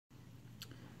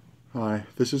Hi,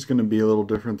 this is going to be a little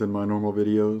different than my normal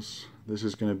videos. This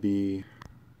is going to be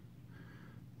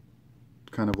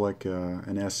kind of like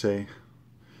an essay,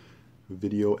 a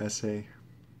video essay,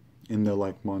 in the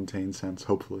like Montaigne sense,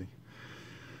 hopefully.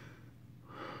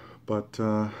 But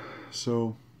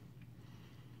so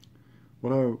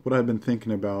what I've been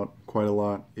thinking about quite a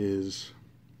lot is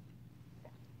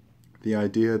the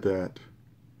idea that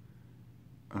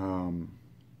um,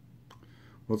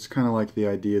 well, it's kind of like the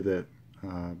idea that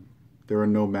uh, there are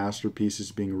no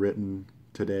masterpieces being written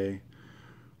today,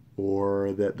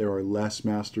 or that there are less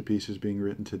masterpieces being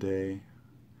written today.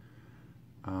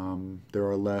 There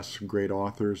are less great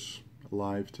authors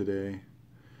alive today.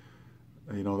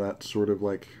 You know, that sort of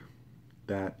like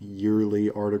that yearly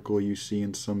article you see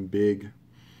in some big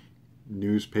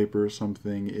newspaper or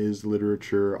something: is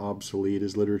literature obsolete?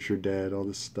 Is literature dead? All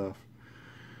this stuff.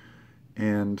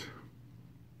 And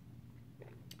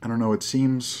I don't know, it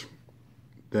seems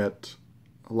that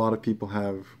a lot of people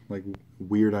have like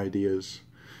weird ideas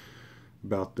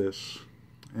about this.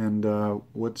 And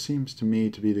what seems to me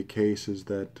to be the case is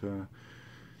that,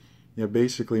 yeah,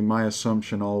 basically my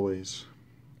assumption always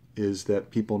is that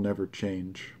people never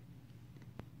change.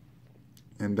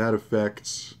 And that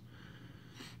affects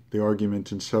the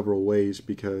argument in several ways,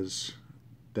 because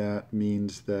that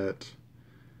means that,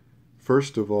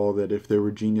 first of all, that if there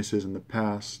were geniuses in the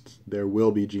past, there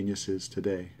will be geniuses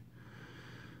today.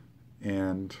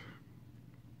 And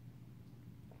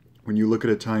when you look at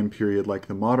a time period like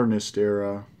the modernist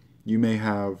era, you may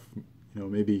have,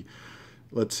 maybe,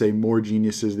 let's say, more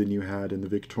geniuses than you had in the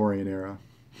Victorian era.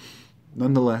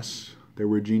 Nonetheless, there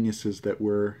were geniuses that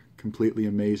were completely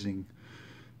amazing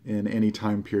in any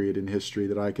time period in history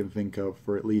that I can think of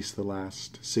for at least the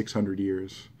last 600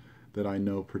 years that I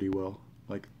know pretty well.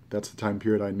 Like, that's the time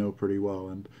period I know pretty well,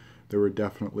 and there were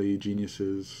definitely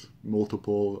geniuses,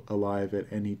 multiple, alive at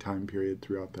any time period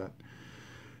throughout that.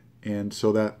 And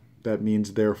so that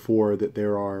means, therefore, that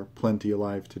there are plenty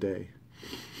alive today.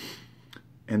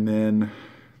 And then,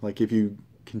 like, if you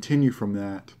continue from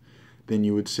that, then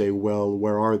you would say, well,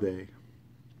 where are they?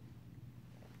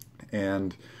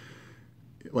 And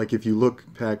like, if you look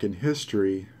back in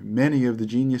history, many of the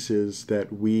geniuses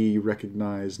that we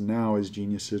recognize now as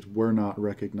geniuses were not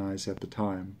recognized at the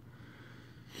time.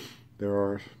 There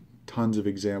are tons of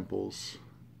examples.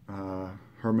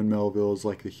 Herman Melville is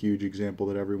like the huge example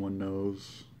that everyone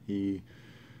knows. He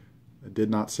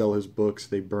did not sell his books.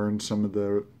 They burned some of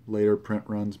the later print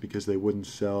runs because they wouldn't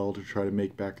sell, to try to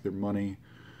make back their money.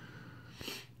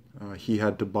 He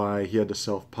had to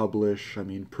self-publish. I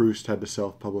mean, Proust had to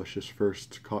self-publish his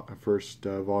first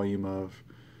volume of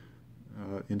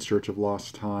In Search of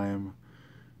Lost Time.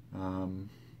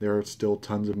 There are still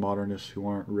tons of modernists who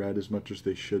aren't read as much as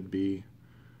they should be.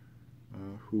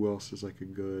 Who else is like a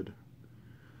good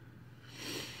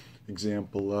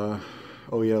example?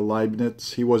 Oh yeah,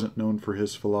 Leibniz. He wasn't known for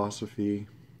his philosophy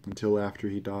until after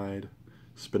he died.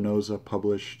 Spinoza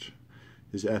published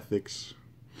his Ethics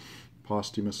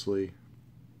posthumously.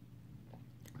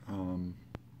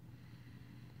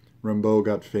 Rimbaud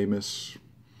got famous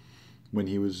when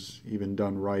he was even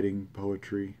done writing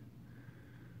poetry.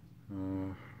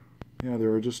 Yeah,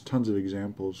 there are just tons of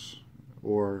examples.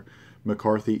 Or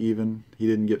McCarthy, even. He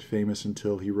didn't get famous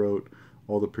until he wrote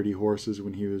All the Pretty Horses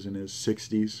when he was in his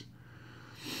 60s.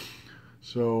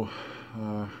 So,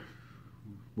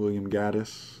 William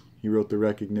Gaddis, he wrote The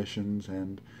Recognitions,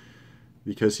 and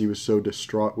because he was so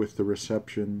distraught with the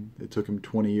reception, it took him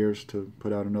 20 years to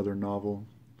put out another novel.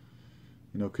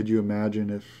 Could you imagine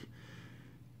if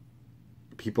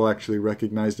people actually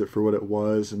recognized it for what it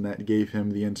was, and that gave him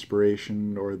the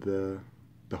inspiration or the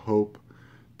hope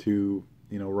to,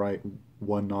 write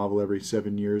one novel every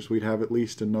 7 years? We'd have at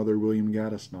least another William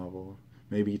Gaddis novel,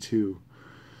 maybe two.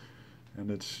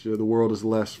 And the world is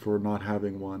less for not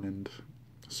having one. And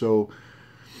so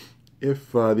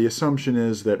if the assumption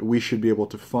is that we should be able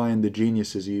to find the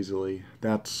geniuses easily,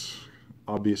 that's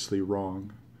obviously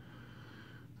wrong.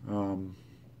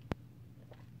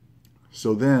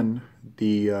 So then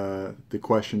the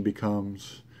question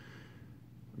becomes,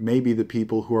 maybe the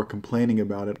people who are complaining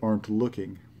about it aren't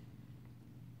looking.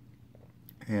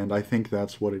 And I think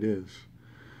that's what it is.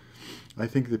 I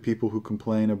think the people who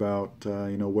complain about,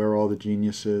 where are all the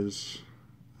geniuses,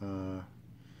 they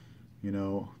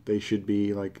should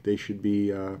be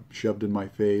shoved in my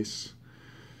face.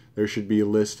 There should be a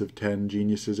list of 10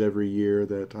 geniuses every year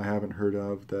that I haven't heard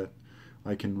of, that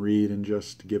I can read and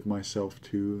just give myself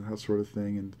to, that sort of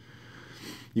thing. And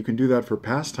you can do that for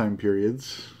pastime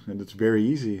periods, and it's very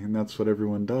easy, and that's what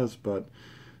everyone does. But,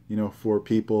 for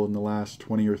people in the last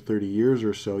 20 or 30 years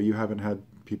or so, you haven't had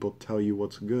people tell you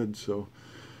what's good. So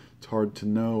It's hard to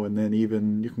know. And then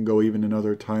even you can go even in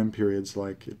other time periods.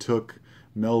 Like it took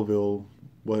Melville,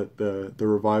 what the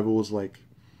revival was like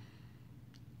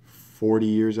 40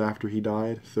 years after he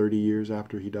died, 30 years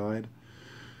after he died,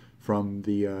 from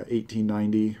the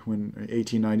 1890s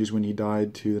when he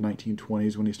died to the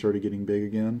 1920s when he started getting big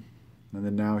again, and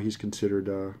then now he's considered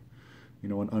an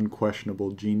unquestionable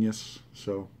genius.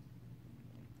 So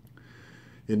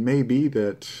it may be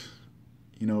that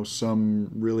some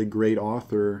really great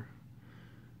author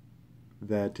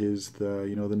that is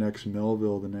the next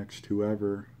Melville, the next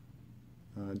whoever,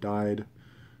 died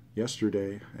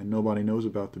yesterday and nobody knows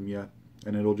about them yet,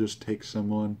 and it'll just take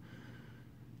someone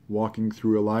walking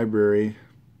through a library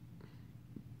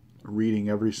reading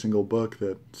every single book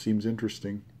that seems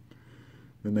interesting,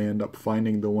 and they end up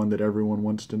finding the one that everyone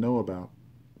wants to know about.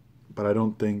 But I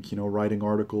don't think writing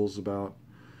articles about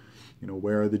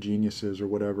where are the geniuses or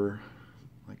whatever,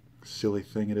 like silly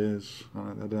thing it is,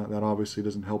 that obviously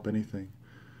doesn't help anything.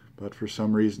 But for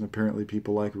some reason apparently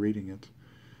people like reading it.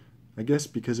 I guess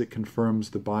because it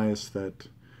confirms the bias that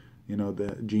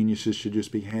that geniuses should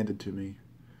just be handed to me,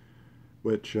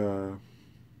 which there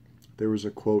was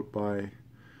a quote by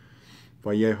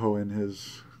Vallejo in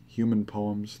his Human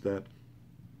Poems that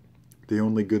the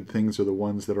only good things are the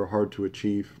ones that are hard to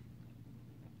achieve,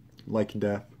 like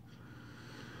death.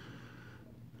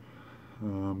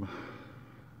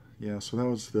 Yeah,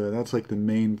 so that's like the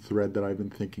main thread that I've been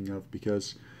thinking of,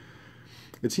 because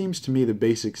it seems to me the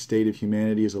basic state of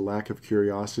humanity is a lack of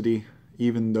curiosity,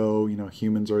 even though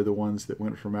humans are the ones that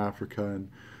went from Africa and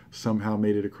somehow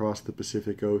made it across the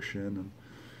Pacific Ocean and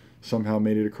somehow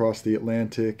made it across the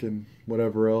Atlantic and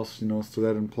whatever else, so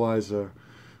that implies a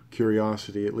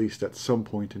curiosity, at least at some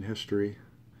point in history.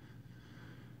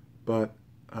 But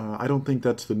I don't think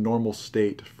that's the normal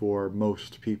state for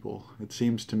most people. It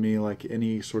seems to me like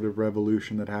any sort of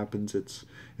revolution that happens, it's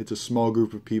a small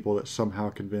group of people that somehow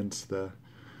convince the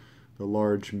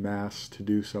large mass to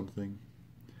do something.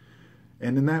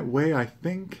 And in that way, I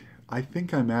think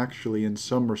I'm actually, in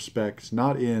some respects,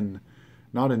 not in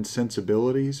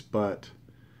sensibilities, but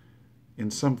in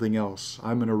something else.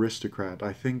 I'm an aristocrat.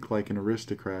 I think like an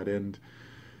aristocrat, and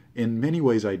in many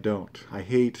ways I don't. I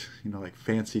hate, like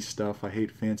fancy stuff. I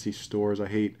hate fancy stores. I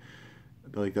hate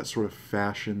like that sort of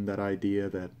fashion, that idea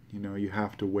that, you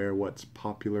have to wear what's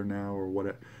popular now or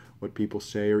what people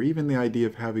say, or even the idea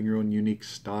of having your own unique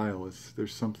style.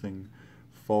 There's something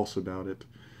false about it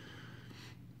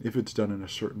if it's done in a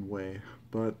certain way.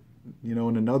 But in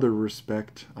another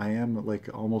respect, I am like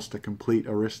almost a complete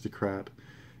aristocrat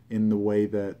in the way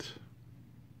that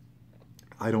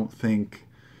I don't think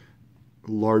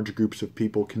large groups of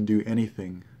people can do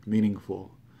anything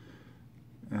meaningful.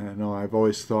 And I've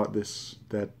always thought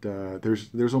that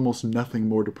there's almost nothing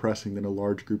more depressing than a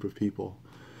large group of people.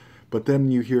 But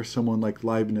then you hear someone like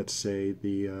Leibniz say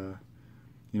the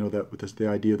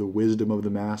idea of the wisdom of the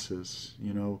masses.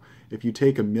 If you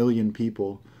take 1 million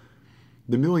people,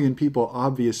 the 1 million people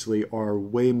obviously are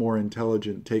way more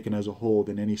intelligent taken as a whole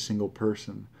than any single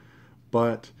person.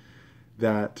 But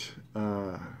that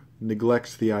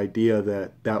neglects the idea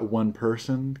that that one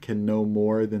person can know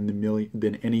more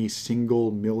than any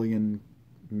single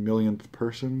millionth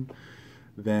person,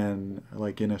 than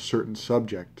like in a certain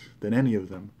subject, than any of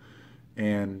them.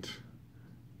 And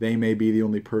they may be the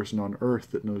only person on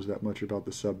earth that knows that much about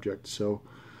the subject. So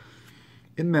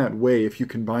in that way, if you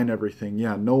combine everything,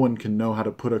 no one can know how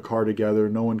to put a car together.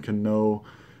 No one can know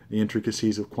the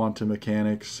intricacies of quantum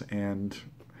mechanics and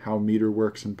how meter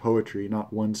works in poetry.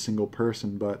 Not one single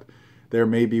person, but there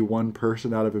may be one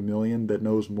person out of 1 million that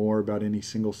knows more about any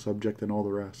single subject than all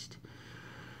the rest.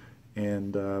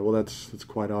 And well, that's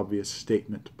quite obvious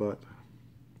statement, but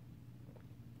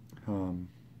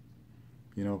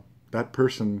that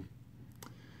person,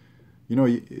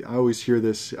 I always hear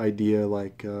this idea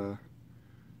like,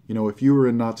 if you were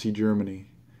in Nazi Germany,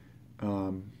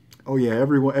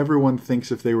 everyone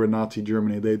thinks if they were in Nazi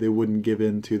Germany, they wouldn't give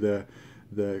in to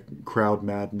the crowd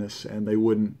madness, and they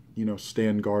wouldn't,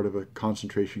 stand guard of a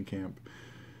concentration camp.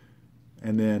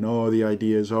 And then, the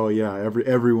idea is,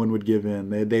 everyone would give in.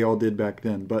 They all did back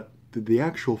then. But the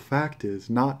actual fact is,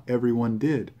 not everyone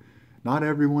did. Not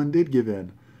everyone did give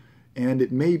in. And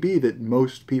it may be that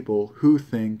most people who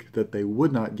think that they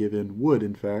would not give in would,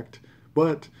 in fact.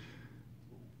 But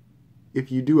if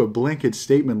you do a blanket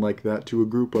statement like that to a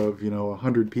group of,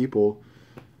 100 people,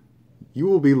 you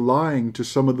will be lying to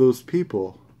some of those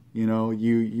people.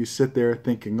 You sit there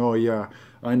thinking,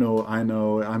 I know,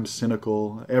 I'm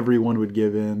cynical. Everyone would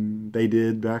give in. They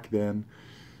did back then.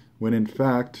 When in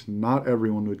fact, not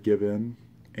everyone would give in,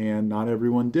 and not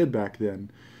everyone did back then.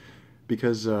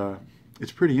 Because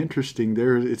it's pretty interesting.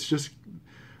 It's just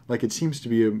like it seems to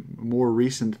be a more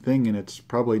recent thing, and it's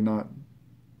probably not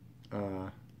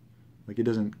like it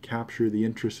doesn't capture the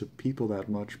interests of people that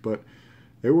much. But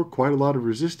there were quite a lot of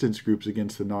resistance groups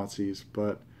against the Nazis.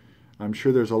 But I'm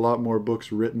sure there's a lot more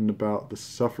books written about the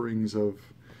sufferings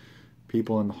of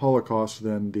people in the Holocaust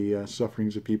than the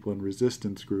sufferings of people in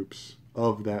resistance groups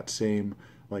of that same,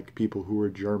 like people who were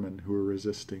German who were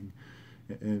resisting,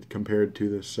 and compared to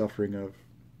the suffering of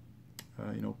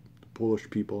Polish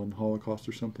people in the Holocaust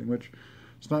or something, which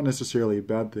it's not necessarily a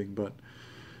bad thing, but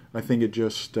I think it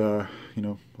just a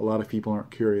lot of people aren't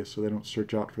curious, so they don't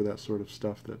search out for that sort of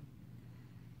stuff that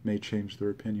may change their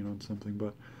opinion on something.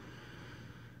 But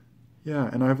yeah,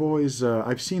 and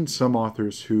I've seen some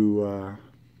authors who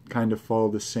kind of follow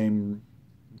the same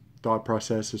thought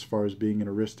process as far as being an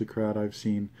aristocrat. I've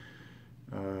seen,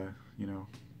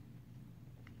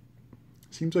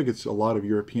 seems like it's a lot of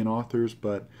European authors,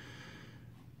 but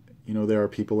there are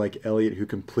people like Eliot who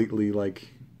completely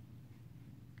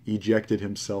ejected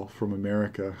himself from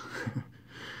America.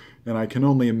 And I can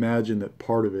only imagine that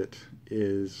part of it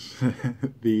is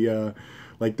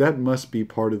that must be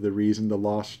part of the reason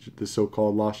the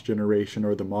so-called lost generation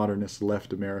or the modernists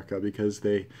left America, because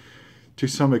they, to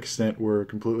some extent, were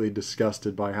completely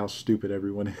disgusted by how stupid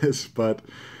everyone is.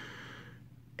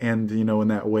 And in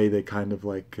that way they kind of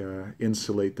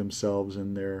insulate themselves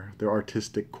in their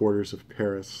artistic quarters of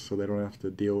Paris, so they don't have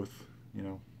to deal with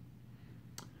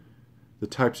the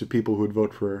types of people who would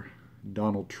vote for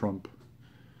Donald Trump,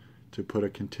 to put a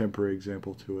contemporary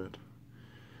example to it.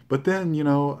 But then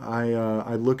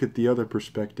I look at the other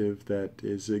perspective that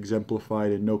is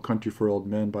exemplified in No Country for Old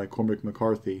Men by Cormac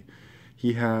McCarthy.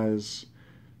 He has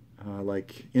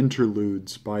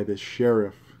interludes by this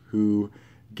sheriff who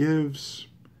gives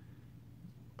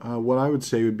what I would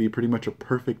say would be pretty much a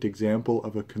perfect example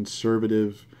of a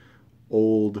conservative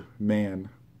old man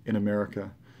in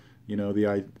America.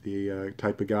 The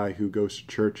type of guy who goes to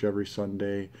church every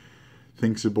Sunday,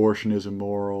 thinks abortion is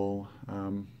immoral.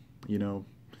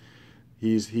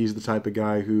 He's the type of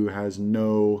guy who has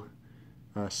no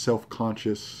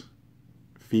self-conscious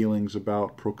feelings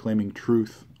about proclaiming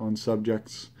truth on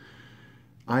subjects.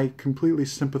 I completely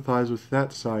sympathize with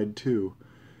that side too,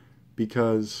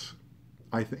 because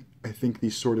I think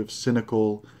these sort of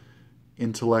cynical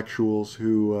intellectuals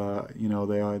who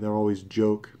they're always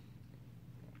joke,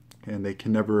 and they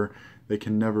can never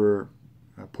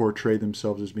portray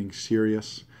themselves as being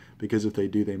serious, because if they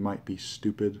do, they might be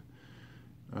stupid.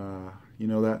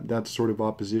 That sort of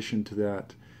opposition to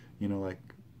that,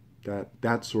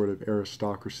 that sort of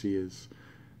aristocracy is,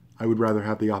 I would rather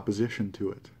have the opposition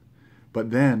to it.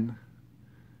 But then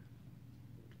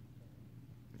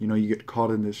you get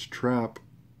caught in this trap,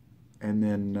 and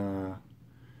then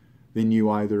you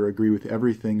either agree with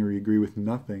everything or you agree with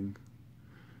nothing.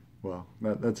 Well,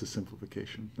 that's a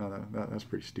simplification. No, that's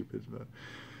pretty stupid.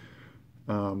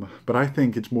 But I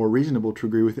think it's more reasonable to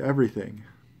agree with everything.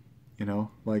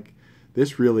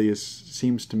 This really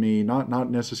seems to me not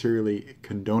necessarily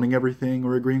condoning everything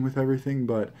or agreeing with everything,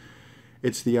 but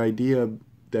it's the idea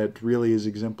that really is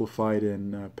exemplified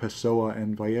in Pessoa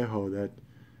and Vallejo, that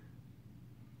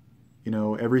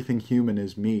everything human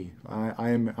is me. I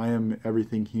am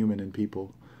everything human in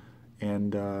people,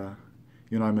 and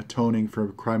I'm atoning for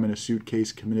a crime in a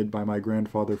suitcase committed by my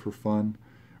grandfather for fun,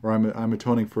 or I'm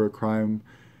atoning for a crime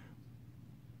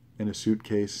in a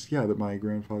suitcase, that my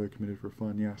grandfather committed for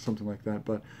fun, something like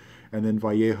that. And then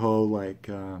Vallejo,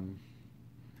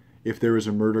 if there is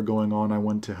a murder going on, I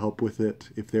want to help with it.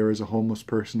 If there is a homeless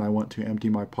person, I want to empty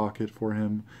my pocket for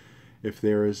him. If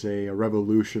there is a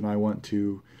revolution, I want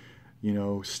to,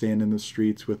 stand in the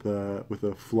streets with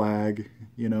a flag,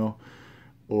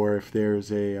 or if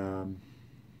there's if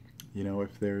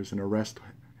there's an arrest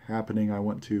happening, I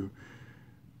want to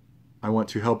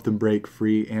help them break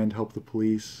free and help the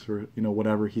police, or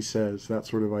whatever he says, that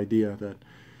sort of idea that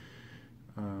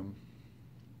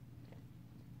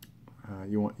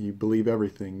you believe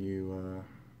everything,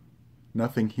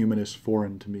 nothing human is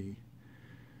foreign to me.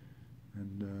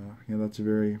 And that's a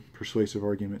very persuasive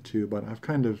argument too, but I've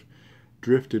kind of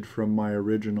drifted from my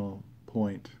original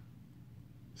point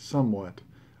somewhat.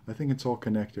 I think it's all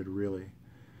connected, really.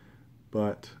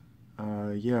 But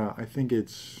I think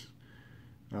it's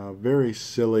very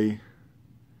silly,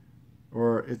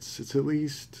 or it's at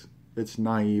least it's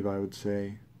naive, I would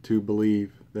say, to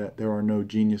believe that there are no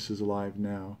geniuses alive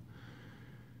now.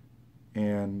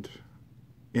 And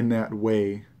in that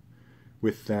way,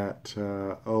 with that,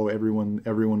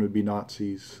 everyone would be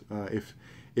Nazis.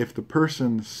 If the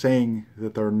person saying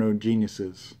that there are no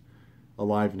geniuses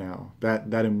alive now,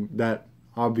 that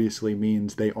obviously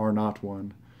means they are not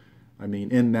one. I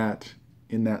mean, in that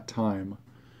time.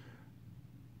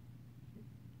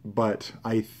 But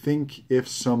I think if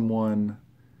someone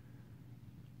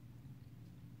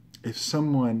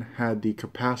had the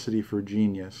capacity for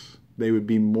genius, they would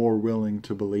be more willing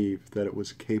to believe that it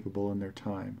was capable in their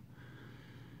time.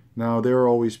 Now, there are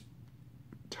always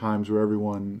times where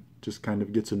everyone just kind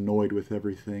of gets annoyed with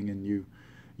everything, and you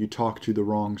talk to the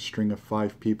wrong string of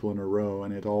 5 people in a row,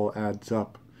 and it all adds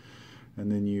up.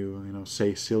 And then you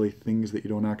say silly things that you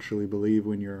don't actually believe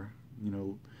when you're,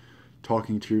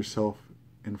 talking to yourself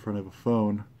in front of a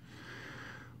phone.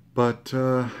 But,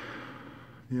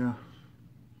 yeah.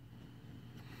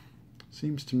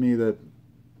 Seems to me that...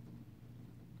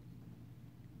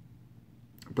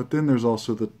 But then there's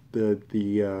also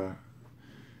the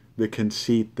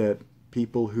conceit that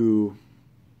people who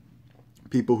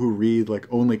read like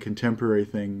only contemporary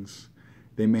things,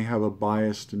 they may have a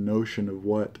biased notion of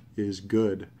what is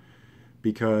good,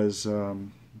 because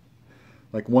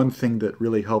like one thing that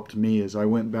really helped me is I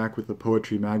went back with the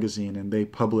Poetry magazine, and they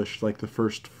published like the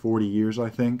first 40 years, I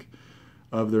think,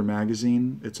 of their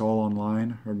magazine. It's all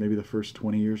online, or maybe the first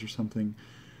 20 years or something.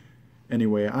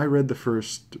 Anyway, I read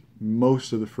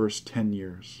most of the first 10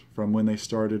 years, from when they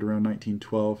started around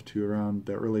 1912 to around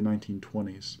the early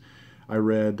 1920s. I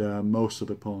read most of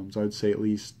the poems. I would say at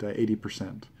least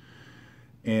 80%.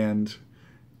 And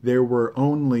there were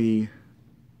only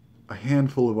a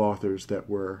handful of authors that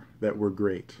were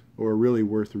great, or really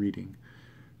worth reading.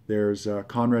 There's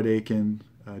Conrad Aiken,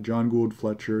 John Gould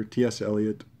Fletcher, T.S.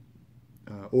 Eliot,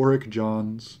 Ulrich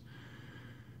Johns,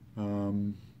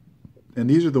 and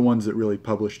these are the ones that really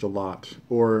published a lot.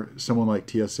 Or someone like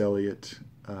T.S. Eliot.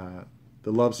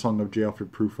 The Love Song of J.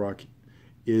 Alfred Prufrock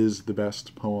is the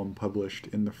best poem published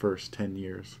in the first 10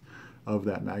 years of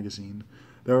that magazine.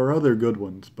 There are other good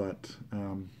ones, but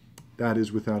that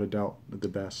is without a doubt the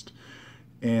best.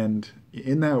 And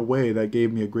in that way, that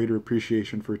gave me a greater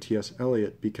appreciation for T.S.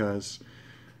 Eliot, because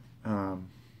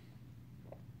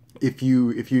if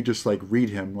you just like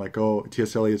read him like, oh,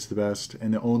 T.S. Eliot's the best,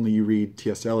 and only you read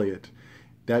T.S. Eliot,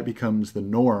 that becomes the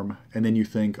norm. And then you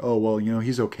think, oh, well,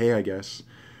 he's okay, I guess,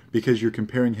 because you're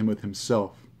comparing him with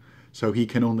himself. So he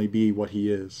can only be what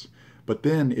he is. But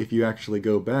then if you actually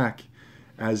go back,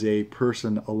 as a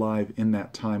person alive in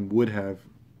that time would have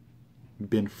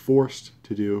been forced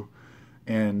to do,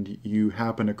 and you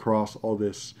happen across all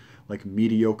this like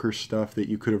mediocre stuff that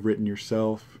you could have written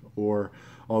yourself, or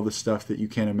all the stuff that you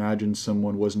can't imagine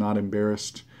someone was not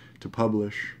embarrassed to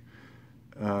publish,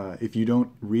 if you don't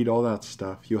read all that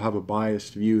stuff, you'll have a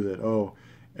biased view that, oh,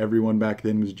 everyone back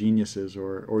then was geniuses,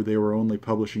 or they were only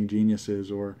publishing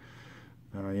geniuses, or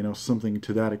something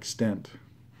to that extent.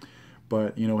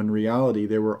 But in reality,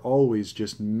 there were always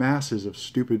just masses of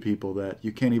stupid people that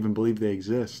you can't even believe they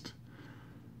exist,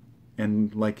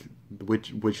 and like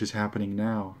which is happening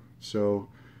now. So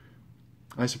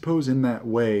I suppose in that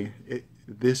way,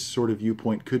 this sort of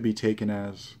viewpoint could be taken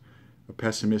as a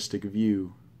pessimistic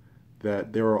view,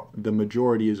 that the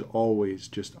majority is always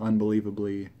just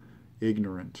unbelievably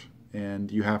ignorant,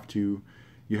 and you have to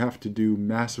do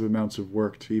massive amounts of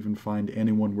work to even find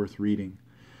anyone worth reading.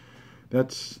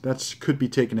 That's could be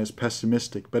taken as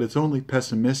pessimistic, but it's only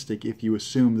pessimistic if you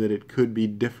assume that it could be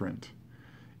different.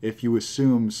 If you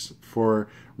assume, for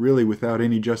really without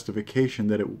any justification,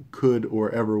 that it could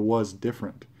or ever was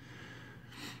different.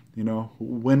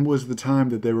 When was the time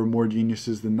that there were more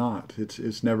geniuses than not?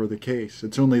 It's never the case.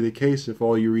 It's only the case if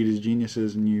all you read is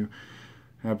geniuses and you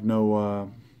have no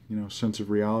sense of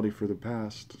reality for the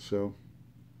past. So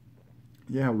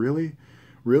yeah, really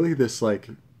this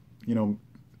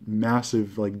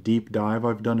massive deep dive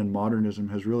I've done in modernism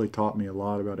has really taught me a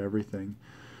lot about everything.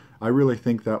 I really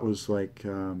think that was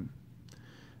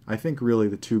I think really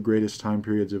the two greatest time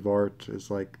periods of art is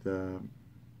the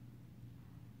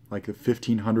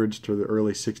 1500s to the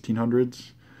early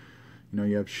 1600s.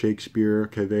 You have Shakespeare,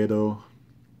 Quevedo,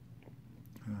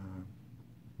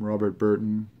 Robert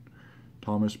Burton,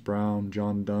 Thomas Brown,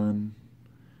 John Donne,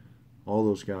 all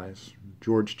those guys,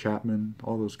 George Chapman,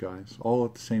 all those guys, all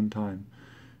at the same time,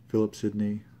 Philip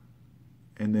Sidney.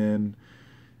 And then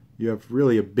you have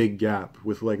really a big gap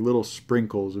with little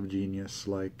sprinkles of genius,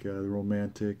 the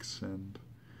Romantics and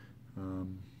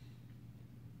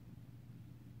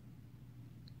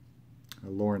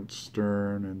Lawrence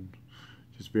Stern, and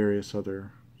just various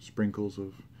other sprinkles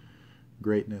of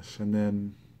greatness. And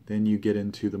then you get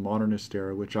into the modernist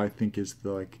era, which I think is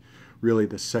really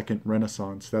the second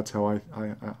Renaissance. That's how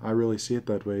I really see it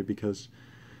that way, because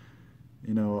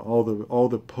all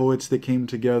the poets that came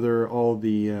together, all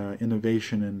the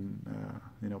innovation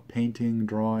in painting,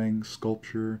 drawing,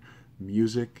 sculpture,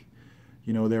 music.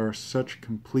 You know, there are such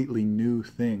completely new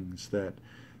things that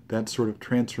sort of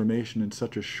transformation in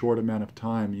such a short amount of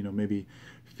time, you know, maybe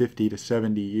 50 to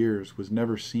 70 years, was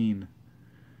never seen,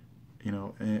 you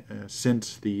know,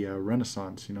 since the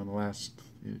Renaissance. You know,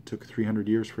 it took 300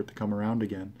 years for it to come around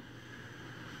again.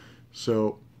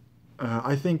 So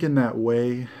I think in that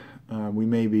way, we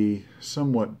may be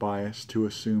somewhat biased to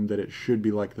assume that it should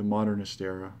be like the modernist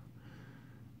era.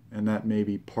 And that may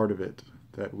be part of it,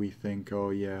 that we think, oh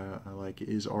yeah, like,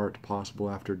 is art possible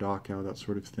after Dachau, that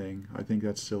sort of thing. I think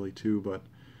that's silly too, but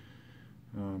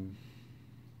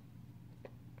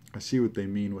I see what they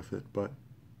mean with it. But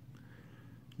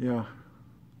yeah,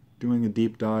 doing a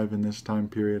deep dive in this time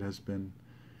period has been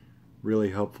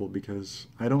really helpful, because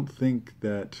I don't think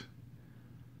that,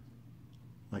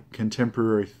 like,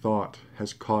 contemporary thought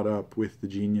has caught up with the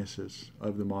geniuses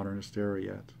of the modernist era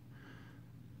yet.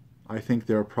 I think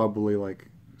there are probably, like,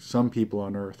 some people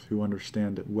on Earth who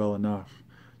understand it well enough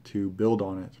to build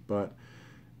on it, but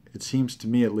it seems to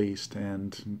me, at least,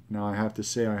 and now I have to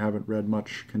say I haven't read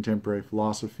much contemporary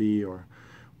philosophy or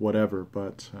whatever,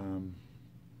 but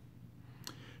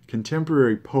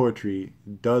contemporary poetry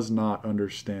does not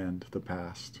understand the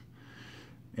past.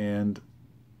 And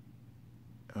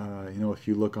you know, if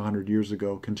you look 100 years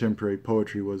ago, contemporary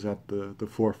poetry was at the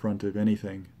forefront of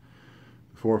anything,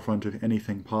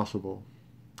 possible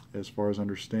as far as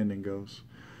understanding goes.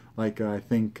 Like, I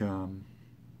think,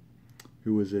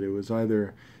 who was it? It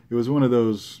was one of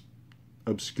those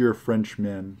obscure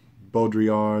Frenchmen,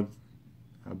 Baudrillard,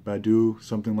 Badiou,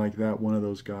 something like that, one of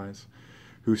those guys,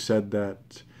 who said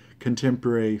that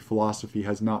contemporary philosophy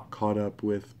has not caught up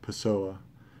with Pessoa.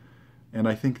 And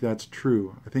I think that's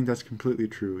true. I think that's completely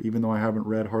true, even though I haven't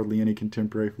read hardly any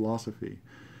contemporary philosophy.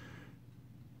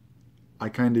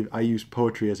 I use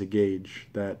poetry as a gauge,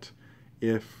 that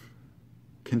if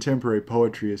contemporary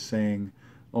poetry is saying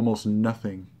almost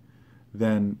nothing,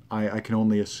 then I can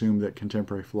only assume that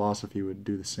contemporary philosophy would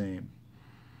do the same.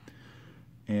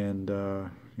 And,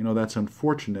 you know, that's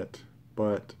unfortunate,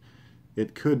 but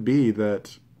it could be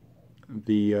that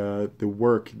the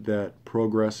work that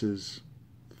progresses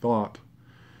thought,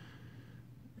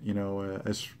 you know,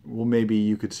 as well, maybe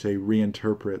you could say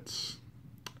reinterprets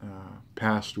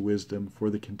past wisdom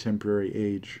for the contemporary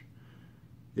age.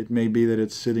 It may be that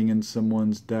it's sitting in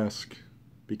someone's desk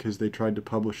because they tried to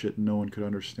publish it and no one could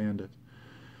understand it.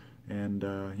 And,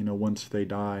 you know, once they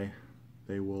die,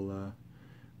 they will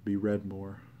be read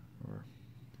more, or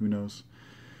who knows.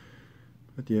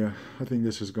 But yeah, I think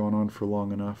this has gone on for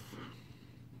long enough.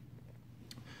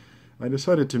 I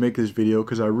decided to make this video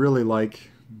because I really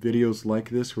like videos like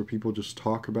this where people just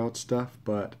talk about stuff,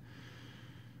 but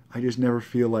I just never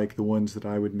feel like the ones that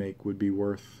I would make would be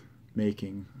worth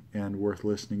making and worth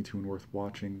listening to and worth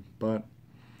watching. But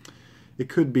it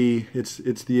could be. It's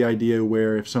the idea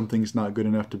where if something's not good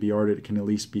enough to be art, it can at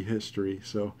least be history.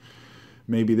 So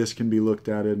maybe this can be looked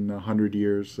at in 100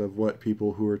 years of what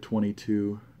people who are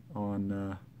 22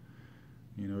 on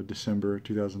you know, December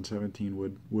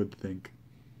 2017 would think.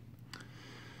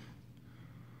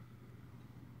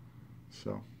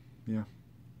 So, yeah.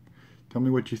 Tell me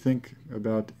what you think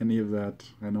about any of that.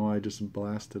 I know I just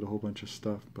blasted a whole bunch of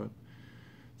stuff, but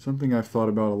something I've thought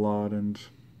about a lot, and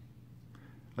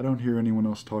I don't hear anyone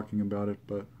else talking about it,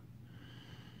 but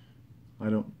I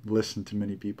don't listen to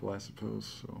many people, I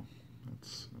suppose, so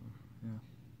that's, yeah.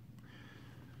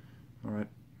 Alright.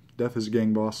 Death is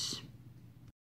gang, boss.